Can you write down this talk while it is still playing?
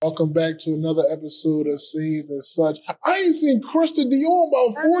Welcome back to another episode of Saved and Such. I ain't seen Krista Dion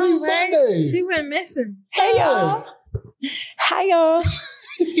about 40 Sundays. She went missing. Hey, y'all. Hi, y'all.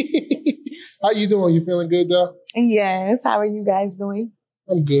 How you doing? You feeling good, though? Yes. How are you guys doing?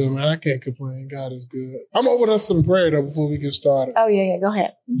 I'm good, man. I can't complain. God is good. I'm opening up some prayer, though, before we get started. Oh, yeah. Go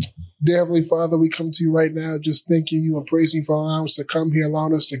ahead. Dear Heavenly Father, we come to you right now just thanking you and praising you for allowing us to come here,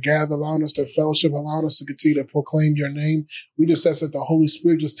 allowing us to gather, allowing us to fellowship, allowing us to continue to proclaim your name. We just ask that the Holy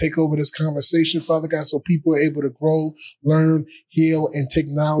Spirit just take over this conversation, Father God, so people are able to grow, learn, heal, and take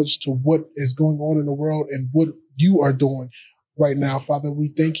knowledge to what is going on in the world and what you are doing right now. Father,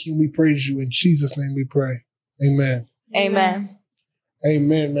 we thank you and we praise you. In Jesus' name we pray. Amen. Amen.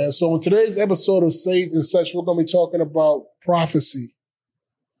 Amen, man. So in today's episode of Saved and Such, we're going to be talking about prophecy.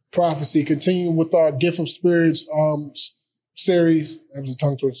 Prophecy, continuing with our Gift of Spirits series. That was a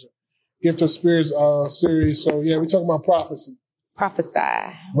tongue twister. Gift of Spirits series. So yeah, we're talking about prophecy. Prophesy.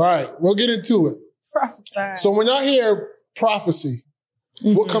 Right. We'll get into it. Prophesy. So when y'all hear prophecy,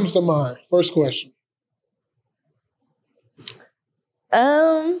 what comes to mind? First question.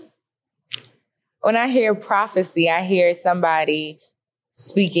 When I hear prophecy, I hear somebody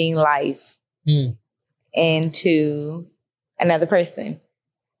speaking life into another person.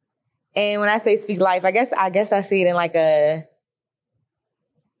 And when I say speak life, I guess I see it in like a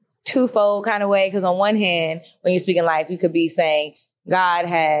twofold kind of way. Because on one hand, when you're speaking life, you could be saying, God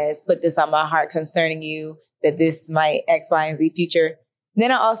has put this on my heart concerning you, that this might X, Y, and Z future.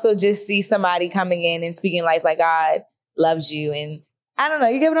 Then I also just see somebody coming in and speaking life like God loves you. And I don't know.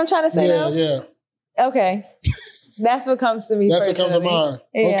 You get what I'm trying to say? Yeah. Okay. That's what comes to me. That's personally. what comes to mind.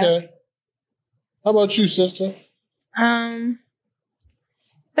 Yeah. Okay. How about you, sister?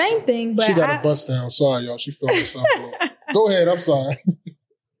 Same thing, but she got a bust down. Sorry, y'all. She felt herself. Go ahead. I'm sorry.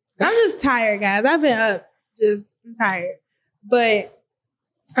 I'm just tired, guys. I've been up. I'm tired. But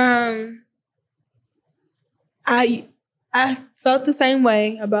I felt the same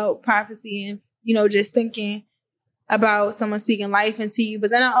way about prophecy and, just thinking about someone speaking life into you.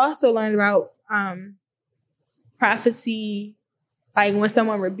 But then I also learned about prophecy, like when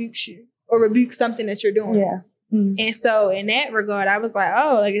someone rebukes you or rebukes something that you're doing. Yeah. Mm-hmm. And so in that regard, I was like,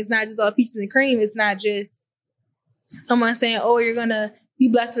 oh, like it's not just all peaches and cream. It's not just someone saying, oh, you're going to be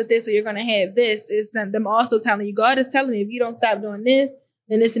blessed with this or you're going to have this. It's them also telling you, God is telling me if you don't stop doing this,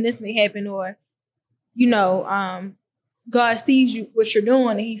 then this and this may happen. Or, God sees you, what you're doing,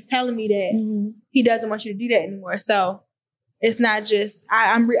 and he's telling me that he doesn't want you to do that anymore. So it's not just,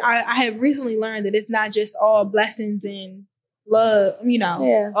 I have recently learned that it's not just all blessings and love,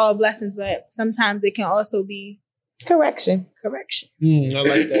 all blessings, but sometimes it can also be correction. I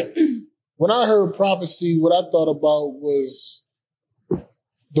like that. When I heard prophecy, what I thought about was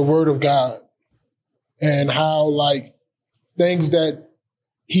the word of God and how like things that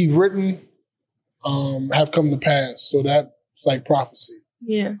he written have come to pass. So that's like prophecy.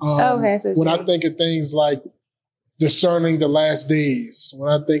 Yeah. Okay. So when I think of things like discerning the last days,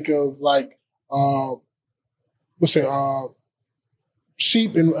 when I think of like,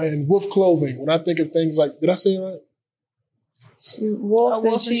 sheep in wolf clothing, when I think of things like, did I say it right? Wolves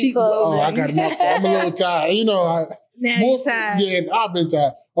and sheep clothing. Oh, I got my fault. I'm a little tired. Now tired. Yeah, I've been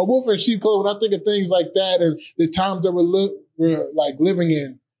tired. A wolf in sheep clothing, when I think of things like that and the times that we're like living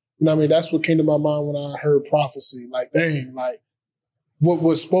in, that's what came to my mind when I heard prophecy. Like, dang, like what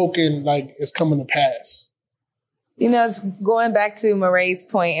was spoken, like is coming to pass. It's going back to Moray's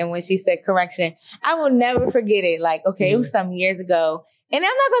point and when she said correction, I will never forget it. Like, okay, it was some years ago. And I'm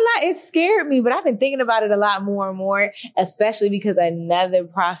not gonna lie, it scared me, but I've been thinking about it a lot more and more, especially because another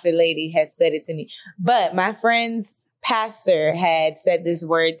prophet lady has said it to me. But my friend's pastor had said this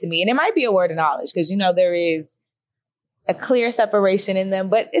word to me, and it might be a word of knowledge because, there is a clear separation in them,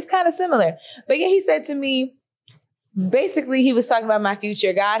 but it's kind of similar. But yeah, he said to me, basically, he was talking about my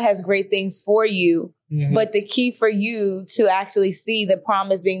future. God has great things for you, but the key for you to actually see the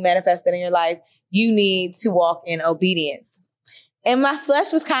promise being manifested in your life, you need to walk in obedience. And my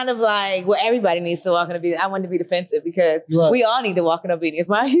flesh was kind of like, well, everybody needs to walk in obedience. I wanted to be defensive because we all need to walk in obedience.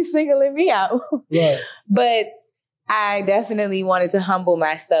 Why are you singling me out? Right. But I definitely wanted to humble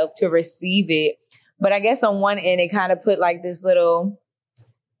myself to receive it. But I guess on one end, it kind of put like this little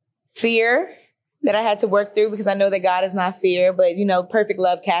fear that I had to work through because I know that God is not fear, but perfect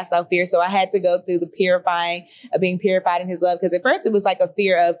love casts out fear. So I had to go through the purifying of being purified in his love. Because at first it was like a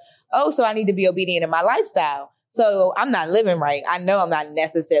fear of, so I need to be obedient in my lifestyle. So I'm not living right. I know I'm not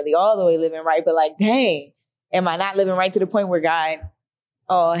necessarily all the way living right, but like, dang, am I not living right to the point where God,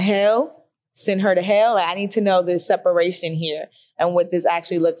 oh hell, send her to hell. Like, I need to know the separation here and what this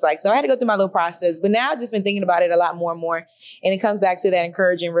actually looks like. So I had to go through my little process, but now I've just been thinking about it a lot more and more. And it comes back to that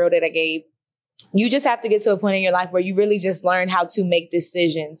encouraging reel that I gave. You just have to get to a point in your life where you really just learn how to make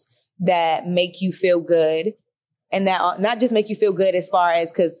decisions that make you feel good, and that not just make you feel good as far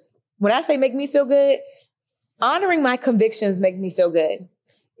as, because when I say make me feel good, honoring my convictions make me feel good.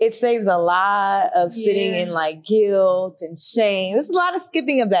 It saves a lot of sitting in like guilt and shame. There's a lot of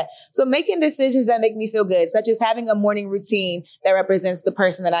skipping of that. So making decisions that make me feel good, such as having a morning routine that represents the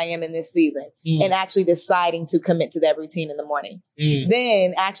person that I am in this season, and actually deciding to commit to that routine in the morning.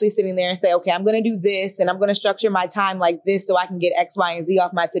 Then actually sitting there and say, okay, I'm going to do this and I'm going to structure my time like this so I can get X, Y, and Z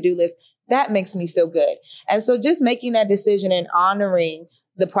off my to-do list. That makes me feel good. And so just making that decision and honoring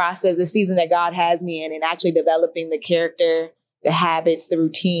the process, the season that God has me in, and actually developing the character, the habits, the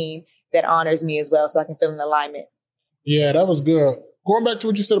routine that honors me as well, so I can feel in alignment. Yeah, that was good. Going back to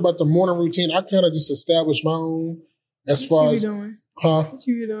what you said about the morning routine, I kind of just established my own as far as... doing? Huh? What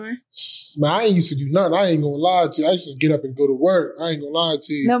you doing? Man, I ain't used to do nothing. I ain't gonna lie to you. I used to just get up and go to work. I ain't gonna lie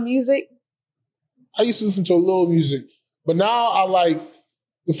to you. No music? I used to listen to a little music. But now I like...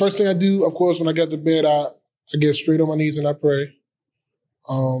 The first thing I do, of course, when I get to bed, I get straight on my knees and I pray.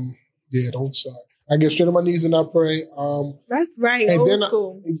 Yeah, don't suck. I get straight on my knees and I pray. That's right, and old then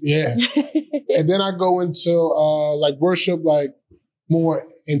school. Yeah. And then I go into like worship, like more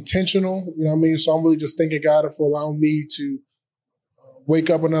intentional, you know what I mean? So I'm really just thanking God for allowing me to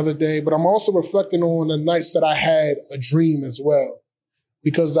wake up another day. But I'm also reflecting on the nights that I had a dream as well.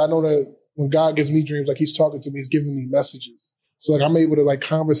 Because I know that when God gives me dreams, like he's talking to me, he's giving me messages. So like I'm able to like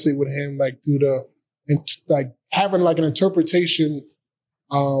conversate with him like through like having like an interpretation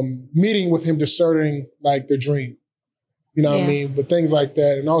meeting with him, discerning like the dream, you know what I mean? But things like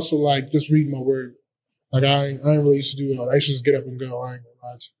that. And also like just reading my word. Like I ain't really used to do that. I used to just get up and go. I ain't gonna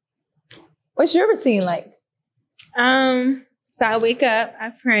lie to you. What's your routine like? So I wake up, I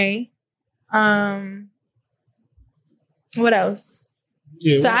pray. What else?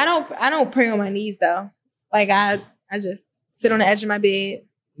 Yeah, so I don't pray on my knees though. Like I just sit on the edge of my bed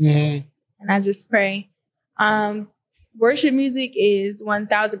and I just pray. Worship music is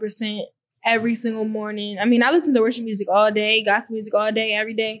 1000% every single morning. I mean, I listen to worship music all day, gospel music all day,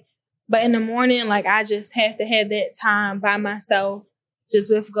 every day. But in the morning, like I just have to have that time by myself,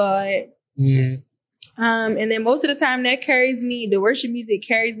 just with God. And then most of the time the worship music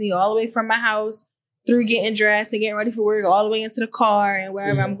carries me all the way from my house through getting dressed and getting ready for work, all the way into the car and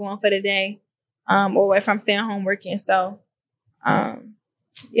wherever I'm going for the day. Or if I'm staying home working. So, that's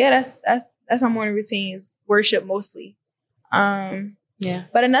my morning routines, worship mostly. But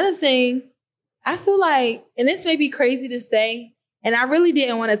another thing, I feel like, and this may be crazy to say, and I really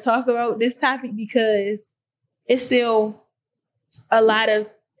didn't want to talk about this topic because it's still I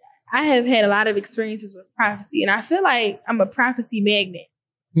have had a lot of experiences with prophecy, and I feel like I'm a prophecy magnet.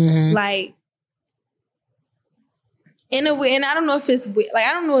 Like, in a way, and I don't know if I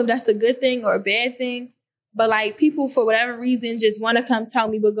don't know if that's a good thing or a bad thing, but like people for whatever reason just want to come tell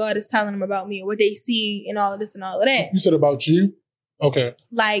me what God is telling them about me or what they see and all of this and all of that. You said about you? Okay.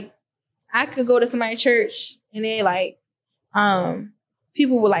 Like I could go to somebody's church and they like,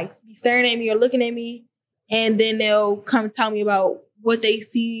 people will like be staring at me or looking at me, and then they'll come tell me about what they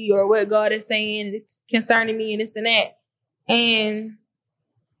see or what God is saying concerning me and this and that. And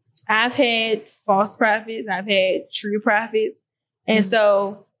I've had false prophets, I've had true prophets. And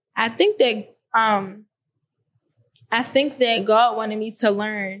so I think that God wanted me to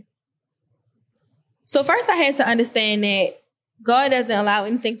learn. So first I had to understand that God doesn't allow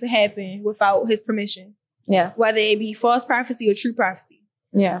anything to happen without his permission. Yeah. Whether it be false prophecy or true prophecy.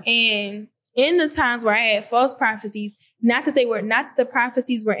 Yeah. And in the times where I had false prophecies, not that the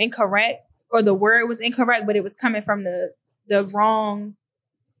prophecies were incorrect or the word was incorrect, but it was coming from the wrong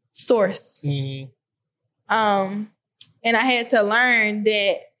source. And I had to learn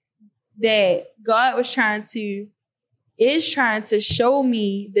that God is trying to show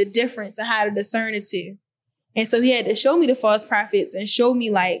me the difference and how to discern the two. And so he had to show me the false prophets and show me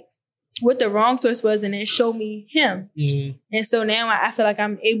like what the wrong source was and then show me him. And so now I feel like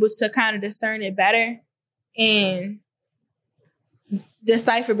I'm able to kind of discern it better and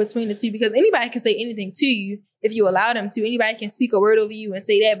decipher between the two, because anybody can say anything to you if you allow them to. Anybody can speak a word over you and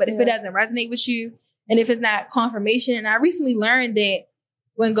say that, but if it doesn't resonate with you and if it's not confirmation, and I recently learned that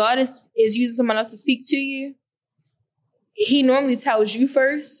when God is using someone else to speak to you, he normally tells you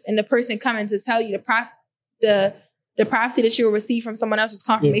first, and the person coming to tell you the prophecy that you'll receive from someone else is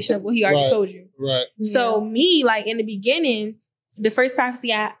confirmation of what he already told you. Right. So me, like in the beginning, the first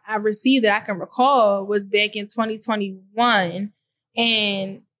prophecy I received that I can recall was back in 2021.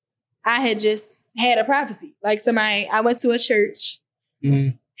 And I had just had a prophecy. Like somebody, I went to a church.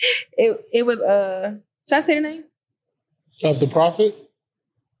 Mm-hmm. It was should I say the name? Of the prophet?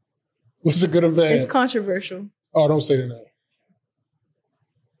 Was it good or bad? It's controversial. Oh, don't say the name.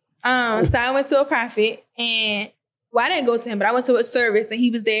 So I went to a prophet and I didn't go to him, but I went to a service and he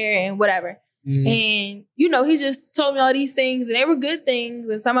was there and whatever. Mm-hmm. And, he just told me all these things and they were good things.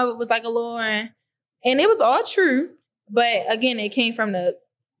 And some of it was like a little, and it was all true. But again, it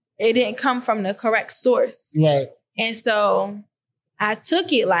didn't come from the correct source. Right. And so I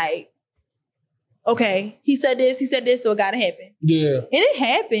took it like, okay, he said this, so it gotta happen. Yeah. And it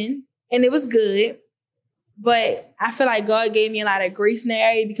happened and it was good. But I feel like God gave me a lot of grace in that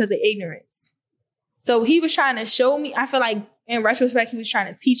area because of ignorance. So he was trying to show me, I feel like in retrospect, he was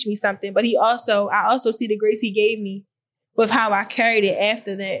trying to teach me something. But I also see the grace he gave me with how I carried it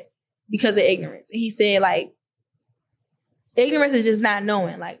after that because of ignorance. And he said, like, ignorance is just not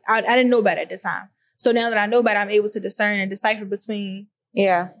knowing. Like, I didn't know better at the time. So now that I know better, I'm able to discern and decipher between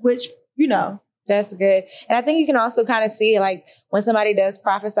which, That's good. And I think you can also kind of see, like, when somebody does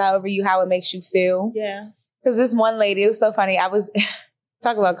prophesy over you, how it makes you feel. Yeah. Because this one lady, it was so funny. I was,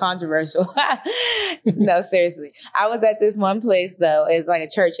 talk about controversial. No, seriously. I was at this one place, though. It's like a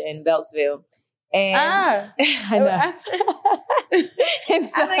church in Beltsville. And I know. And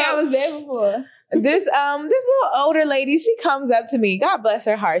so, I think I was there before. This little older lady, she comes up to me. God bless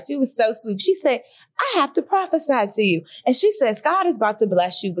her heart. She was so sweet. She said, I have to prophesy to you. And she says, God is about to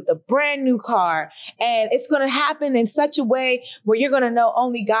bless you with a brand new car. And it's going to happen in such a way where you're going to know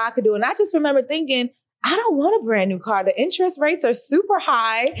only God could do it. And I just remember thinking, I don't want a brand new car. The interest rates are super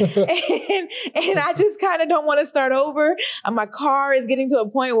high. and I just kind of don't want to start over. And my car is getting to a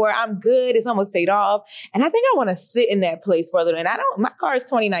point where I'm good. It's almost paid off. And I think I want to sit in that place for a little. And my car is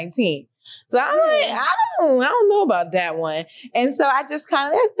 2019. So I'm like, I don't know about that one. And so I just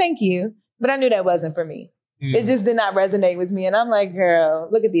kind of, thank you. But I knew that wasn't for me. Mm. It just did not resonate with me. And I'm like, girl,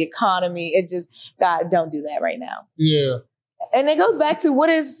 look at the economy. God, don't do that right now. Yeah. And it goes back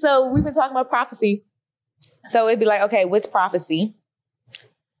to so we've been talking about prophecy. So it'd be like, okay, what's prophecy?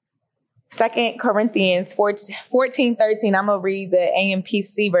 2 Corinthians 14:13. I'm going to read the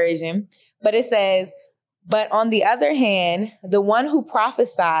AMPC version. But it says, but on the other hand, the one who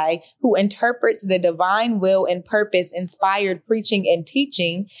prophesy, who interprets the divine will and purpose, inspired preaching and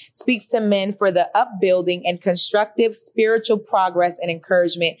teaching, speaks to men for the upbuilding and constructive spiritual progress and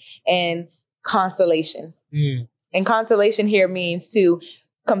encouragement and consolation. Mm. And consolation here means to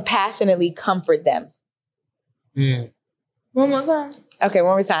compassionately comfort them. Mm. One more time. Okay,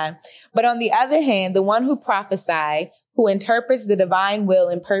 one more time. But on the other hand, the one who prophesy, who interprets the divine will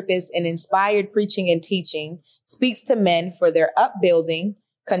and purpose in inspired preaching and teaching, speaks to men for their upbuilding,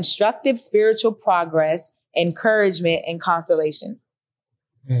 constructive spiritual progress, encouragement, and consolation.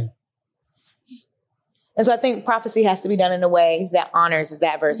 Mm. And so I think prophecy has to be done in a way that honors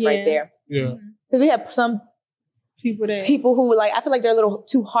that verse right there. Yeah. Because we have some people who, like, I feel like they're a little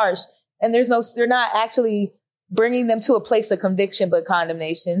too harsh, and they're not actually bringing them to a place of conviction, but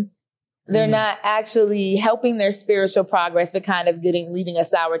condemnation. They're not actually helping their spiritual progress, but kind of leaving a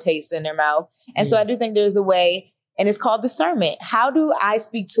sour taste in their mouth. And so I do think there's a way, and it's called discernment. How do I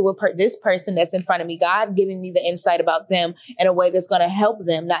speak to this person that's in front of me? God giving me the insight about them in a way that's going to help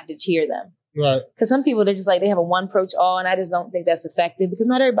them, not deter them. Right. Because some people, they're just like, they have a one approach all, and I just don't think that's effective because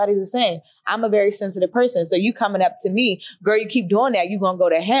not everybody's the same. I'm a very sensitive person. So you coming up to me, girl, you keep doing that, you're going to go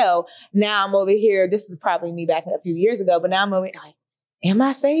to hell. Now I'm over here. This is probably me back a few years ago, but now I'm over here like, am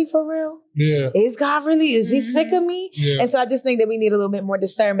I saved for real? Yeah. Is God really? Is he sick of me? Yeah. And so I just think that we need a little bit more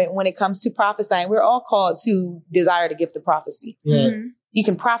discernment when it comes to prophesying. We're all called to desire the gift of prophecy. Right. Mm-hmm. You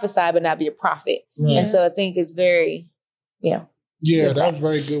can prophesy, but not be a prophet. Right. And so I think it's very, Yeah, that was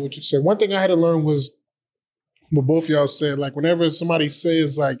very good what you said. One thing I had to learn was what both of y'all said. Like, whenever somebody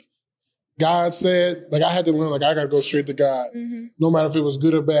says, like, God said, like, I had to learn, like, I got to go straight to God, no matter if it was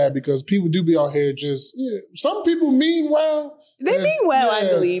good or bad, because people do be out here just, some people mean well. They mean well, I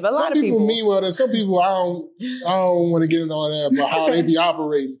believe. A lot of people mean well. There's some people I don't want to get into all that, but how they be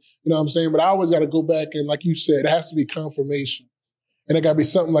operating, you know what I'm saying? But I always got to go back and, like you said, it has to be confirmation. And it got to be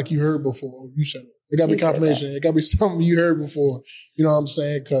something like you heard before. You said it. It got to be confirmation. It got to be something you heard before. You know what I'm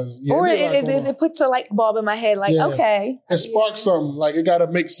saying? Or it puts a light bulb in my head, like, okay. It sparks something. Like, it got to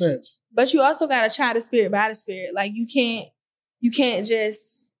make sense. But you also got to try the spirit by the spirit. Like, you can't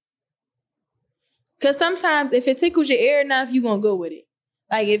just, because sometimes if it tickles your ear enough, you going to go with it.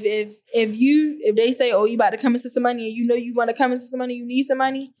 Like, if they say, oh, you about to come into some money and you know you want to come into some money, you need some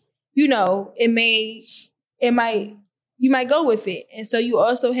money, you know, you might go with it. And so you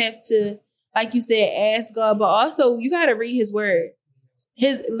also have to, like you said, ask God, but also you got to read his word.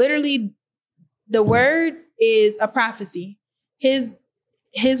 the word is a prophecy. His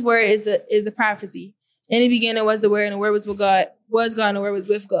word is the prophecy. In the beginning was the word, and the word was with God, and the word was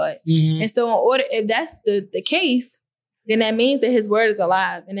with God. Mm-hmm. And so if that's the case, then that means that his word is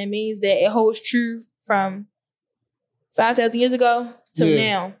alive. And that means that it holds true from 5,000 years ago till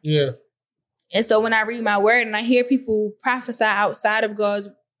now. Yeah. And so when I read my word and I hear people prophesy outside of God's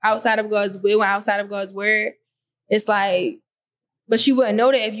will, outside of God's word, it's like, but you wouldn't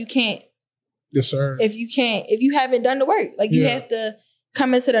know that if you can't discern. If you haven't done the work. Like you have to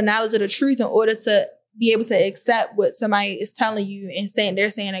come into the knowledge of the truth in order to be able to accept what somebody is telling you and they're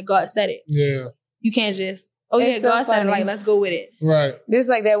saying that God said it. Yeah. You can't just, God said it, like, let's go with it. Right. This is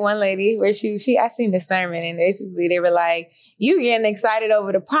like that one lady where I seen the sermon, and basically they were like, you getting excited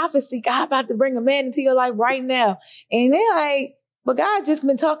over the prophecy, God about to bring a man into your life right now. And they're like, but God just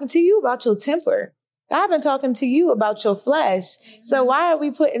been talking to you about your temper. God been talking to you about your flesh. Mm-hmm. So why are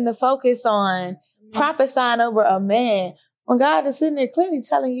we putting the focus on prophesying over a man when God is sitting there clearly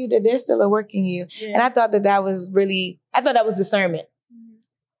telling you that there's still a work in you? Yeah. And I thought that was discernment.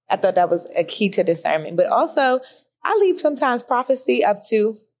 I thought that was a key to discernment. But also, I leave sometimes prophecy up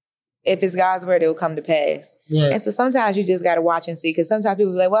to, if it's God's word, it will come to pass. Right. And so sometimes you just got to watch and see. Because sometimes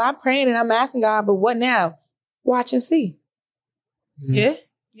people be like, well, I'm praying and I'm asking God, but what now? Watch and see. Mm.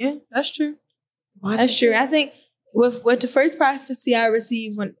 Yeah, that's true. That's true. I think with the first prophecy I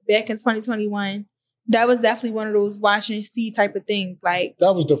received back in 2021, that was definitely one of those watch and see type of things. Like,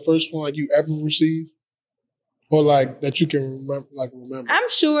 that was the first one you ever received? Or like that you can remember? I'm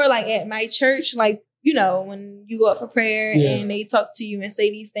sure like at my church, like, you know, when you go up for prayer and they talk to you and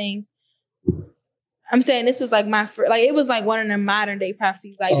say these things. I'm saying this was like my first, like it was like one of the modern day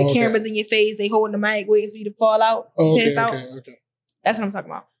prophecies. Like the cameras in your face, they holding the mic, waiting for you to fall out, pass out. Okay. That's what I'm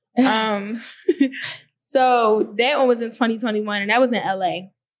talking about. So that one was in 2021 and that was in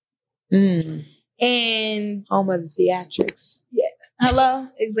LA. And home of the theatrics. Yeah. Hello?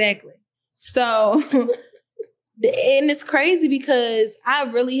 Exactly. So and it's crazy because I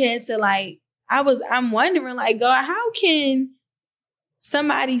really had to I'm wondering like, God, how can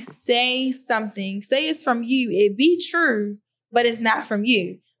somebody say something, say it's from you, it be true, but it's not from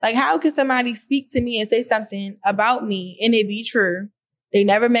you? Like, how can somebody speak to me and say something about me and it be true? They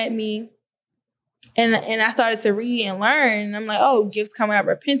never met me. And I started to read and learn. And I'm like, oh, gifts come out of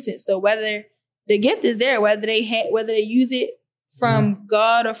repentance. So whether the gift is there, whether they use it from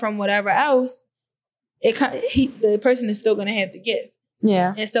God or from whatever else, the person is still going to have the gift.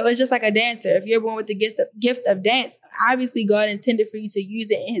 Yeah. And so it's just like a dancer. If you're born with the gift of dance, obviously God intended for you to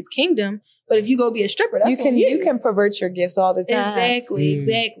use it in his kingdom. But if you go be a stripper, that's you can pervert your gifts all the time. Exactly.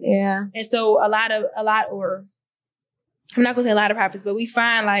 Yeah. And so I'm not going to say a lot of prophets, but we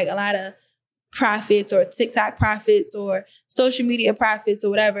find like a lot of prophets or TikTok prophets or social media prophets or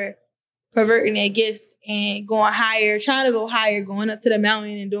whatever, perverting their gifts and going higher, trying to go higher, going up to the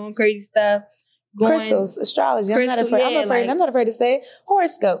mountain and doing crazy stuff. Crystals, astrology. I'm not afraid to say it.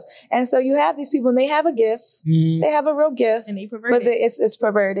 Horoscopes. And so you have these people and they have a gift. Mm-hmm. They have a real gift. And they pervert but it's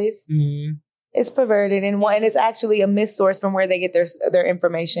perverted. Mm-hmm. It's perverted. And it's actually a missource from where they get their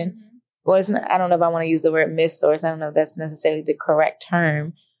information. Mm-hmm. Well, it's not, I don't know if I want to use the word missource. I don't know if that's necessarily the correct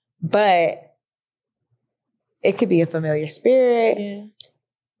term. But it could be a familiar spirit. Yeah.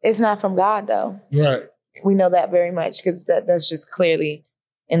 It's not from God, though. Right. We know that very much because that's just clearly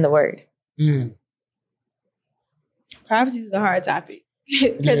in the word. Mm. Prophecy is a hard topic.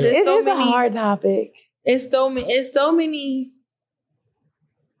 Because it is a hard topic. It's so many.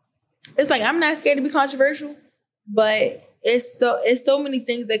 It's like, I'm not scared to be controversial, but it's so many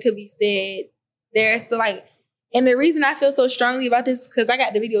things that could be said. There's so like, and the reason I feel so strongly about this is because I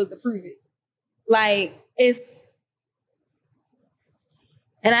got the videos to prove it. Like,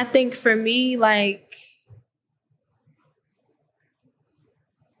 and I think for me, like,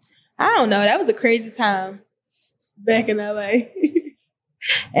 I don't know, that was a crazy time back in LA.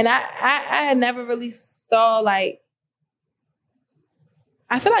 And I had never really saw, like,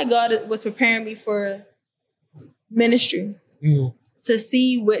 I feel like God was preparing me for ministry. To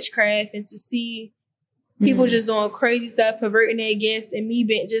see witchcraft and to see people just doing crazy stuff, perverting their gifts, and me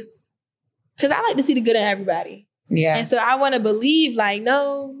being just, because I like to see the good in everybody. Yeah. And so I want to believe, like,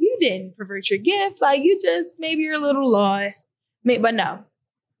 no, you didn't pervert your gift. Like, you just, maybe you're a little lost. But no.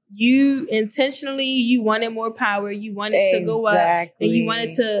 You intentionally, you wanted more power. You wanted to go up. And you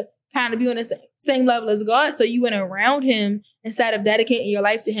wanted to kind of be on the same level as God. So you went around him instead of dedicating your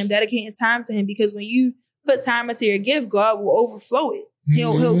life to him, dedicating time to him. Because when you put time into your gift, God will overflow it.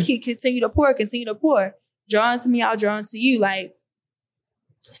 He'll continue to pour. Draw unto me, I'll draw unto you. Like,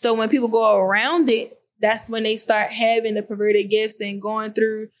 so when people go around it, that's when they start having the perverted gifts and going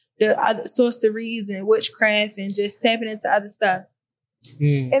through the other sorceries and witchcraft and just tapping into other stuff.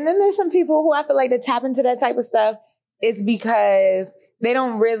 And then there's some people who I feel like they tap into that type of stuff is because they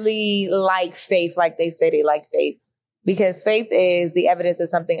don't really like faith like they say they like faith. Because faith is the evidence of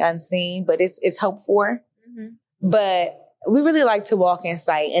something unseen, but it's hoped for. But we really like to walk in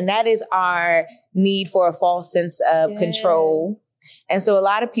sight. And that is our need for a false sense of control. And so a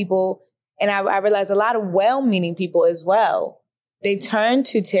lot of people, and I realize a lot of well-meaning people as well, they turn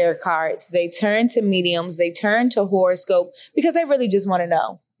to tarot cards, they turn to mediums, they turn to horoscope because they really just want to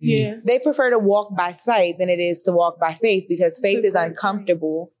know. Yeah. They prefer to walk by sight than it is to walk by faith because faith is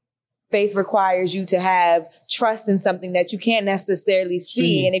uncomfortable. Faith requires you to have trust in something that you can't necessarily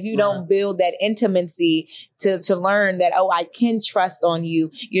see. And if you don't build that intimacy to learn that, oh, I can trust on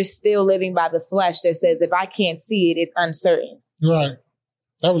you, you're still living by the flesh that says, if I can't see it, it's uncertain. Right.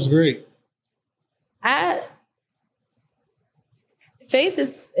 That was great.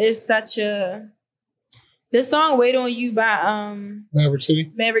 Faith is such a, the song Wait on You by Maverick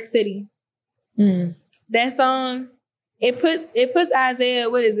City. That song, it puts Isaiah,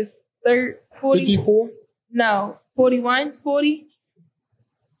 what is it, 40? 54? No, 41, 40.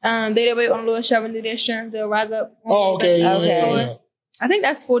 They that wait on the Lord shall renew their strength, they'll rise up. Oh, okay. Yeah. I think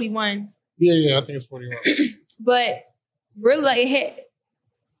that's 41. Yeah, I think it's 41. But really, like,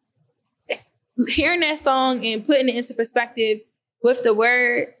 hearing that song and putting it into perspective with the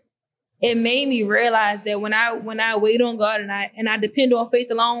word, it made me realize that when I wait on God and I depend on faith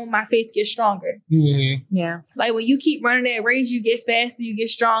alone, my faith gets stronger. Yeah. Like when you keep running that race, you get faster, you get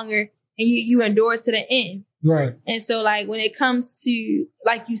stronger, and you endure to the end. Right. And so like when it comes to,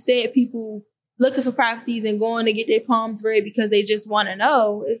 like you said, people looking for prophecies and going to get their palms read because they just want to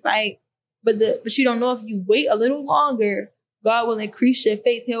know, it's like, but you don't know if you wait a little longer, God will increase your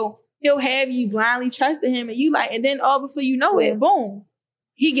faith. He'll have you blindly trusting him and you like, and then all before you know it, boom.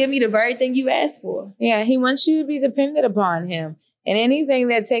 He give you the very thing you asked for. Yeah, he wants you to be dependent upon him. And anything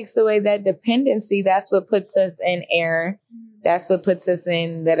that takes away that dependency, that's what puts us in error. That's what puts us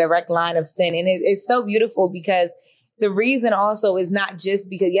in the direct line of sin. And it's so beautiful because the reason also is not just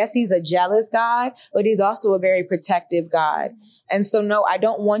because, yes, he's a jealous God, but he's also a very protective God. And so, no, I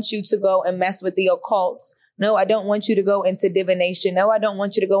don't want you to go and mess with the occult. No, I don't want you to go into divination. No, I don't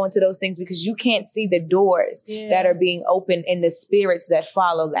want you to go into those things because you can't see the doors that are being opened in the spirits that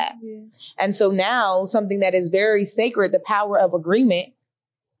follow that. And so now something that is very sacred, the power of agreement,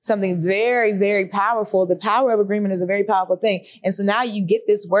 something very, very powerful. The power of agreement is a very powerful thing. And so now you get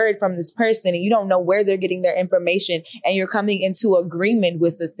this word from this person and you don't know where they're getting their information and you're coming into agreement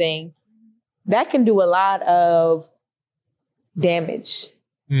with the thing. That can do a lot of damage,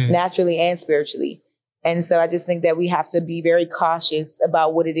 naturally and spiritually. And so I just think that we have to be very cautious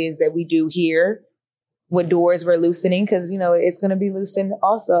about what it is that we do here, what doors we're loosening, because, you know, it's going to be loosened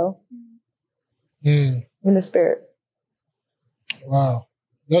also in the spirit. Wow.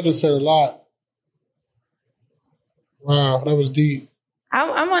 That just said a lot. Wow, that was deep.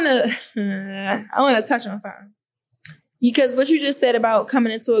 I want to touch on something. Because what you just said about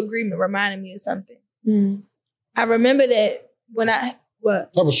coming into agreement reminded me of something. I remember that when I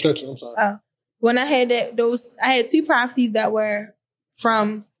was stretching, I'm sorry. When I had I had two prophecies that were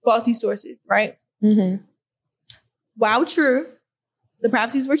from faulty sources, right? While true, the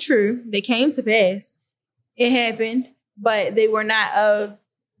prophecies were true. They came to pass. It happened, but they were not of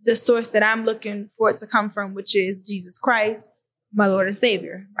the source that I'm looking for it to come from, which is Jesus Christ, my Lord and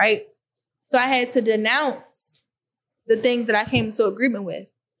Savior, right? So I had to denounce the things that I came into agreement with.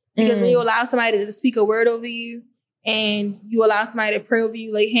 Because when you allow somebody to speak a word over you and you allow somebody to pray over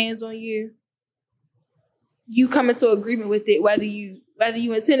you, lay hands on you, you come into agreement with it, whether you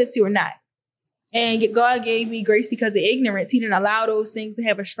intended to or not. And God gave me grace because of ignorance. He didn't allow those things to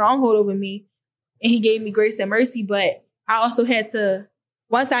have a stronghold over me. And he gave me grace and mercy. But I also had to,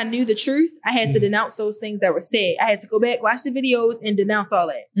 once I knew the truth, I had to denounce those things that were said. I had to go back, watch the videos, and denounce all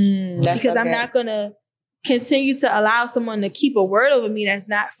that. Because I'm not going to continue to allow someone to keep a word over me that's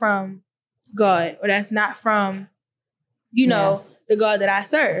not from God or that's not from, the God that I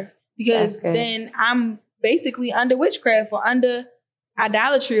serve. Because then I'm basically under witchcraft or under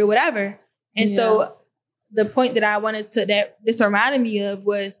idolatry or whatever. And so the point that I wanted to, that this reminded me of,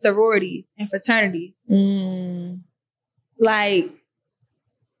 was sororities and fraternities. Like,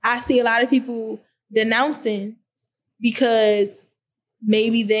 I see a lot of people denouncing because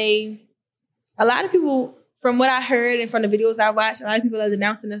maybe a lot of people, from what I heard and from the videos I watched, a lot of people are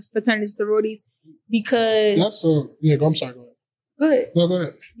denouncing the fraternities, sororities because... I'm sorry, go ahead. Go ahead. No, go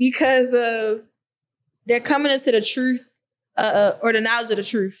ahead. Because of, they're coming into the truth or the knowledge of the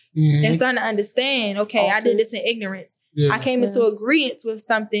truth. They're starting to understand, okay, I did this in ignorance. I came into agreement with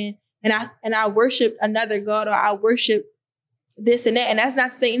something and I worship another God, or I worship this and that. And that's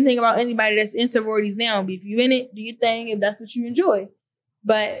not to say anything about anybody that's in sororities now. If you in it, do your thing if that's what you enjoy.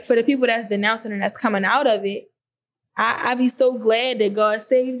 But for the people that's denouncing and that's coming out of it, I be so glad that God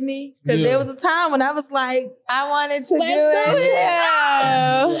saved me. Because there was a time when I was like, I wanted to do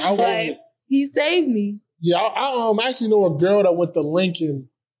it. Like, he saved me. Yeah, I actually know a girl that went to Lincoln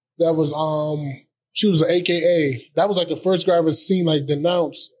that was she was an AKA. That was like the first girl I ever seen like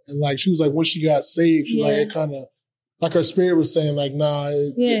denounce, and like she was like when she got saved, she was like it kind of like her spirit was saying like nah,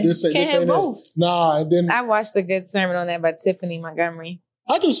 this ain't it. Nah, and then I watched a good sermon on that by Tiffany Montgomery.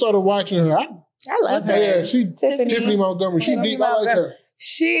 I just started watching her. I love her. Yeah, Tiffany Montgomery. She deep. I like her.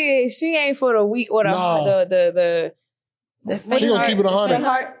 She ain't for the weak or the she gonna keep it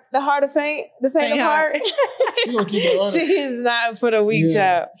 100. The heart of faint, the faint of heart. She gonna keep it 100. She is not for the weak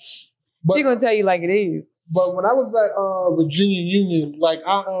child. But, she gonna tell you like it is. But when I was at Virginia Union, like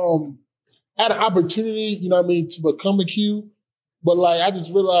I had an opportunity, you know what I mean, to become a Q, but like I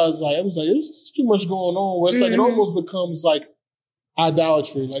just realized like it's too much going on. Where it's like it almost becomes like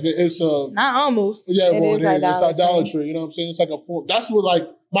idolatry. Like it's not almost. Yeah, it is. It's idolatry. You know what I'm saying? It's like a form. That's what like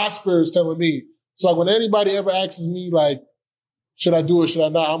my spirit's telling me. So like when anybody ever asks me like, should I do it? Should I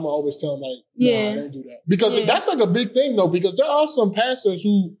not? I'm always tell them like, nah, don't do that. Because that's like a big thing though, because there are some pastors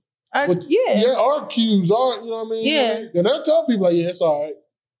who are Qs, you know what I mean? Yeah. And they'll tell people like, yeah, it's all right.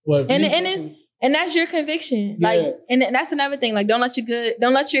 But and that's your conviction. Like, and that's another thing. Like, don't let your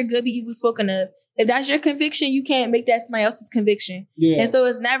good be evil spoken of. If that's your conviction, you can't make that somebody else's conviction. Yeah. And so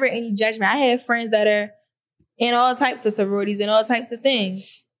it's never any judgment. I have friends that are in all types of sororities and all types of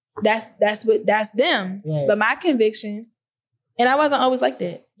things. That's them. Right. But my convictions, and I wasn't always like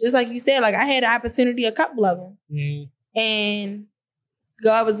that. Just like you said, like I had an opportunity, a couple of them. And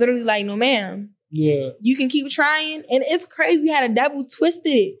God was literally like, no, ma'am. Yeah. You can keep trying. And it's crazy how the devil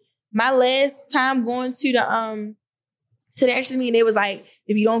twisted it. My last time going to the interest meeting, it was like,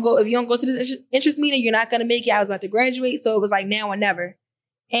 if you don't go to this interest meeting, you're not gonna make it. I was about to graduate, so it was like now or never.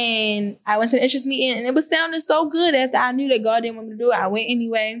 And I went to the interest meeting, and it was sounding so good after I knew that God didn't want me to do it. I went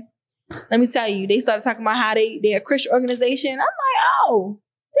anyway. Let me tell you, they started talking about how they're a Christian organization. I'm like, oh,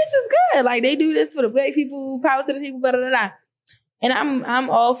 this is good. Like they do this for the black people, power to the people, blah, blah, blah. And I'm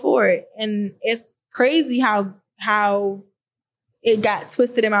all for it. And it's crazy how it got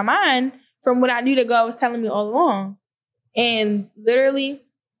twisted in my mind from what I knew that God was telling me all along. And literally,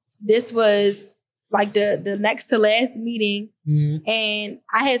 this was like the next to last meeting, and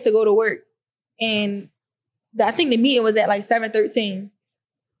I had to go to work. And I think the meeting was at like 7:13.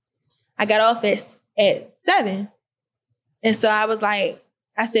 I got off at 7. And so I was like,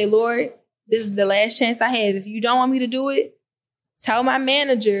 I said, Lord, this is the last chance I have. If you don't want me to do it, tell my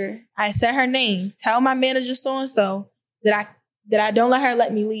manager, I said her name, tell my manager so-and-so that I don't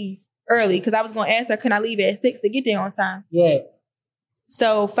let me leave early, because I was going to ask her, can I leave at 6 to get there on time? Yeah.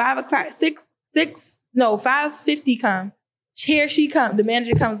 So 5:50 come. Here she come. The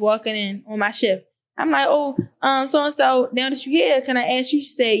manager comes walking in on my shift. I'm like, oh, so-and-so, now that you're here, can I ask you? She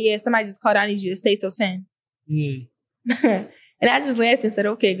said, yeah, somebody just called. I need you to stay till 10. And I just laughed and said,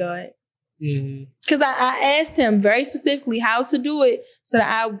 okay, God. Because I asked him very specifically how to do it so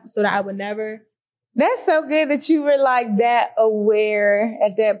that I would never. That's so good that you were like that aware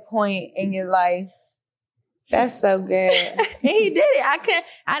at that point in your life. That's so good. And he did it.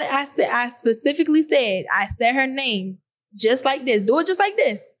 I specifically said, I said her name just like this. Do it just like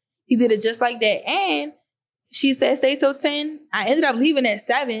this. He did it just like that. And she said, stay till 10. I ended up leaving at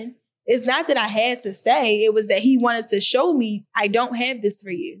 7. It's not that I had to stay. It was that he wanted to show me, I don't have this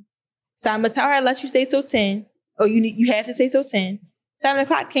for you. So I'm going to tell her, let you stay till 10. Or you have to stay till 10. 7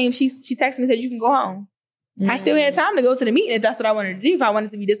 o'clock came. She texted me and said, you can go home. I still had time to go to the meeting if that's what I wanted to do. If I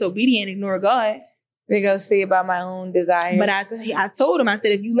wanted to be disobedient and ignore God. To go see about my own desires. But I told him, I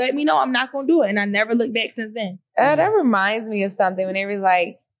said, if you let me know, I'm not going to do it. And I never looked back since then. That reminds me of something when they were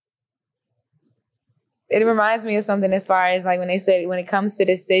like, it reminds me of something as far as like when they said, when it comes to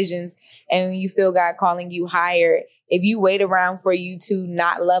decisions and you feel God calling you higher, if you wait around for you to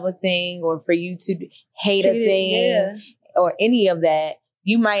not love a thing or for you to hate a thing or any of that,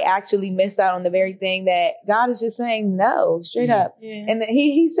 you might actually miss out on the very thing that God is just saying no, straight up. Yeah. And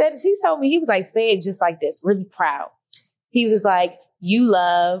he told me, he was like, say it just like this, really proud. He was like, you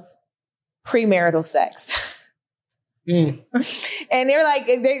love premarital sex. And they're like,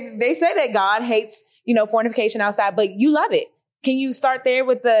 they say that God hates, fornication outside, but you love it. Can you start there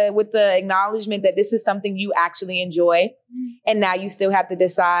with the acknowledgement that this is something you actually enjoy? And now you still have to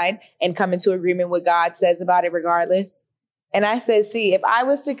decide and come into agreement with what God says about it regardless. And I said, see, if I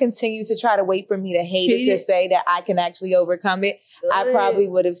was to continue to try to wait for me to hate it to say that I can actually overcome it, I probably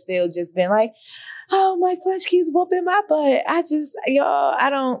would have still just been like, oh, my flesh keeps whooping my butt. I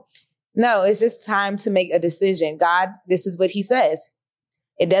don't. No, it's just time to make a decision. God, this is what he says.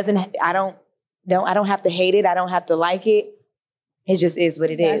 It doesn't, I don't have to hate it. I don't have to like it. It just is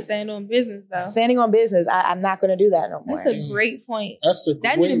what it is. Standing on business, though. Standing on business. I'm not going to do that no more. That's a great point.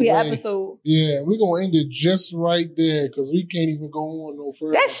 That need to be an episode. Yeah, we're going to end it just right there because we can't even go on no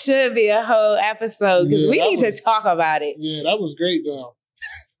further. That should be a whole episode because we need to talk about it. Yeah, that was great, though.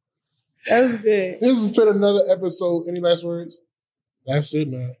 That was good. This has been another episode. Any last words? That's it,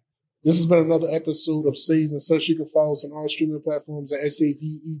 man. This has been another episode of Saved and Such. You can follow us on all streaming platforms at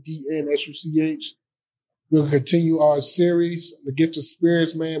SAVEDNSUCH. We'll continue our series, The Gift of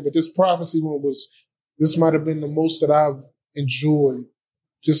Spirits, man. But this prophecy one this might have been the most that I've enjoyed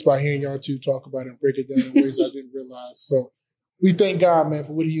just by hearing y'all two talk about it and break it down in ways I didn't realize. So we thank God, man,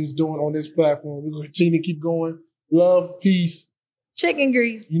 for what he was doing on this platform. We're going to continue to keep going. Love, peace. Chicken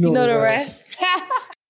grease. You know the rest.